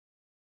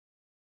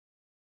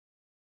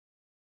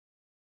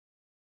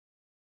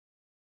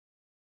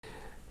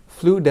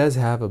Flu does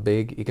have a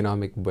big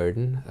economic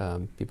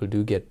burden. People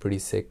do get pretty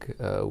sick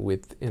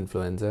with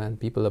influenza, and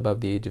people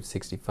above the age of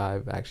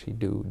 65 actually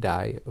do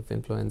die of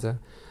influenza.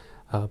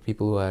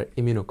 People who are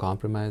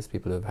immunocompromised,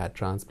 people who have had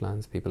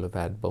transplants, people who have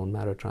had bone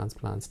marrow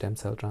transplants, stem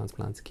cell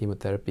transplants,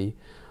 chemotherapy,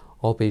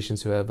 all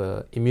patients who have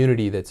an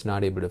immunity that's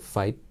not able to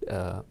fight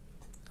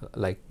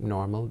like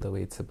normal, the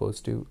way it's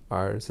supposed to,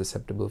 are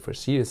susceptible for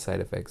serious side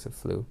effects of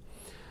flu.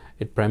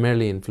 It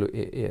primarily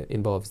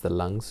involves the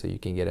lungs, so you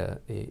can get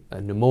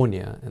a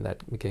pneumonia, and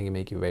that can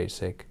make you very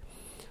sick.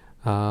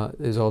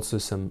 There's also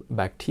some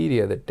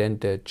bacteria that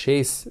tend to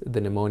chase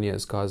the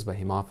pneumonias caused by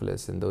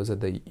Haemophilus, and those are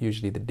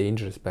usually the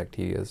dangerous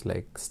bacteria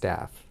like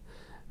staph.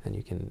 And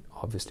you can,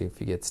 obviously, if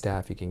you get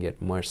staph, you can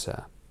get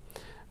MRSA,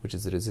 which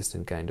is a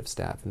resistant kind of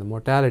staph. And the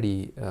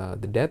mortality,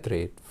 the death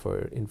rate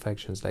for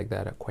infections like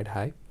that are quite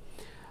high.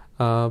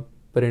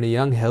 But in a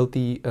young,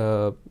 healthy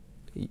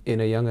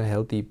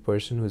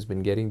person who's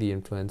been getting the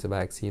influenza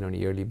vaccine on a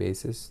yearly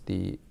basis,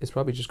 it's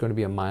probably just going to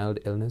be a mild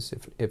illness,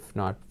 if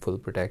not full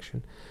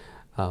protection.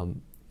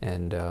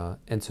 And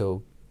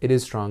so it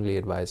is strongly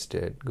advised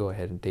to go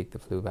ahead and take the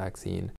flu vaccine.